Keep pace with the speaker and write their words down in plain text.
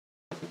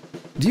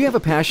Do you have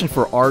a passion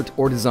for art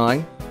or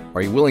design?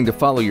 Are you willing to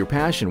follow your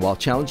passion while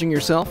challenging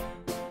yourself?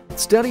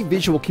 Study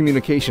visual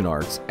communication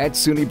arts at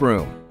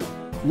SUNYBroome.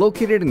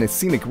 Located in the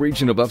scenic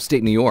region of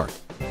upstate New York,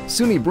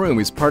 SUNYBroome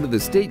is part of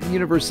the State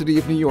University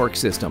of New York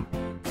system.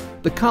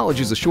 The college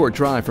is a short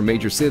drive from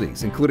major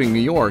cities, including New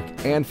York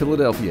and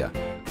Philadelphia.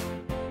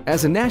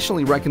 As a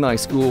nationally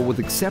recognized school with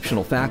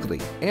exceptional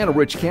faculty and a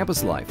rich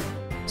campus life,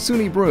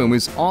 SUNYBroome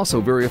is also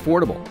very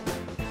affordable.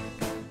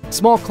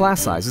 Small class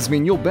sizes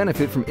mean you'll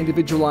benefit from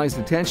individualized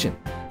attention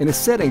in a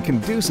setting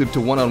conducive to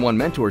one-on-one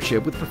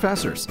mentorship with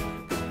professors.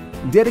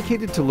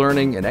 Dedicated to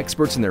learning and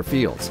experts in their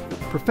fields,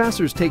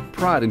 professors take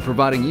pride in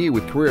providing you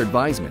with career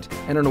advisement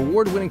and an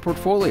award-winning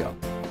portfolio.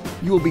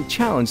 You will be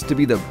challenged to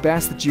be the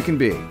best that you can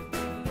be.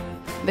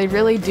 They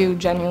really do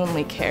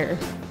genuinely care.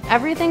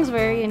 Everything's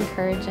very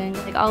encouraging.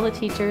 Like, all the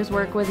teachers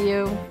work with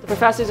you. The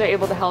professors are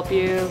able to help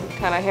you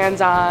kind of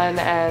hands-on,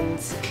 and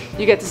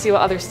you get to see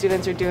what other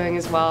students are doing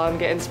as well and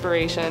get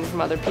inspiration from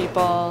other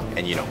people.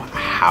 And you know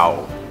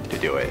how to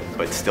do it,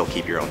 but still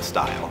keep your own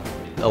style.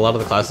 A lot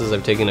of the classes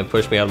I've taken have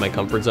pushed me out of my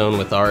comfort zone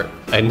with art.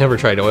 I'd never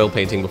tried oil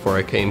painting before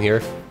I came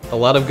here. A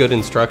lot of good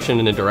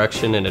instruction and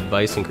direction and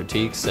advice and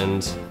critiques, and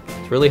it's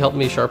really helped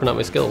me sharpen up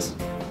my skills.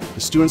 The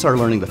students are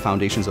learning the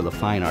foundations of the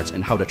fine arts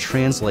and how to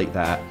translate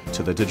that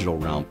to the digital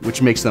realm,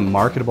 which makes them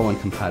marketable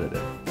and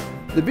competitive.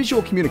 The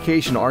Visual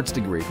Communication Arts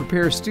degree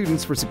prepares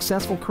students for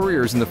successful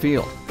careers in the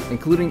field,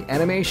 including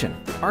animation,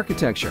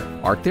 architecture,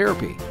 art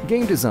therapy,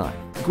 game design,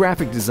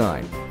 graphic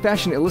design,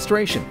 fashion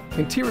illustration,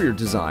 interior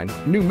design,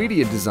 new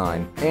media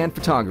design, and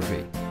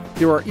photography.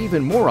 There are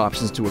even more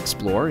options to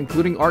explore,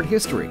 including art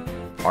history,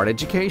 art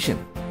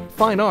education,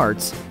 fine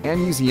arts,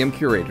 and museum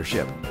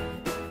curatorship.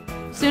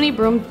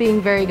 SUNYBroome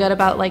being very good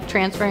about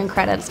transferring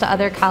credits to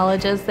other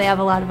colleges. They have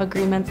a lot of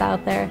agreements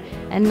out there,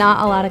 and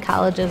not a lot of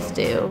colleges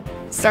do.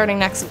 Starting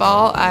next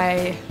fall,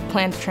 I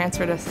plan to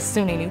transfer to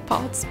SUNY New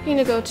Paltz. I'm going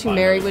to go to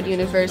Marywood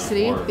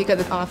University because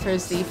it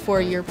offers the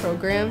 4-year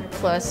program,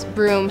 plus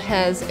Broome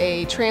has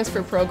a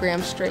transfer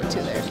program straight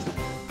to there.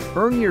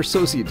 Earn your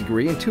associate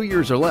degree in 2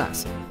 years or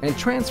less and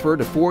transfer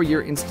to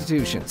 4-year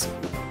institutions.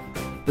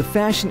 The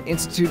Fashion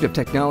Institute of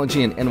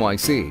Technology in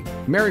NYC,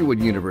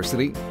 Marywood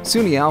University,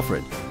 SUNY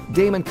Alfred,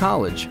 Damon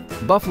College,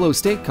 Buffalo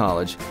State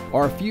College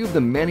are a few of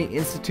the many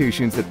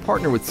institutions that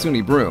partner with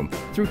SUNYBroome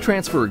through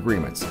transfer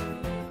agreements.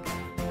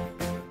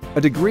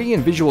 A degree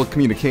in visual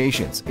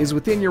communications is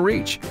within your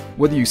reach,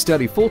 whether you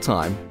study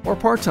full-time or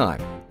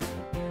part-time.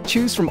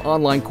 Choose from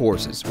online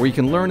courses where you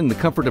can learn in the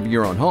comfort of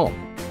your own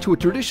home, to a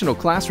traditional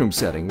classroom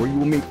setting where you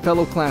will meet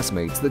fellow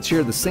classmates that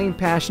share the same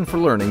passion for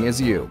learning as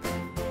you.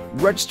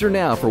 Register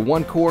now for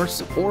one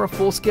course or a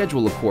full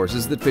schedule of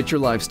courses that fit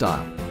your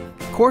lifestyle.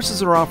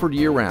 Courses are offered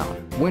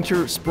year-round,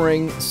 winter,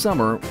 spring,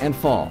 summer, and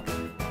fall.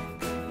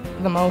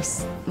 The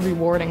most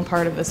rewarding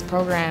part of this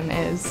program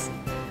is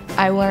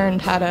I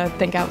learned how to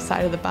think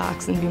outside of the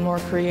box and be more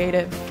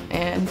creative,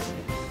 and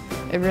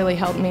it really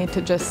helped me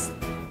to just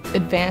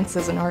advance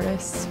as an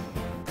artist.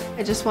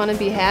 I just want to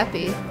be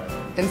happy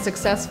and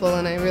successful,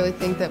 and I really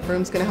think that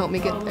Broome's going to help me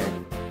get there.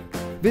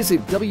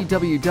 Visit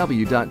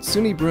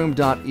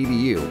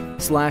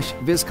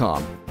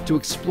www.sunybroome.edu/viscom to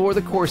explore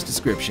the course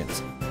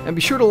descriptions, and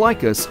be sure to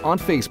like us on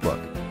Facebook.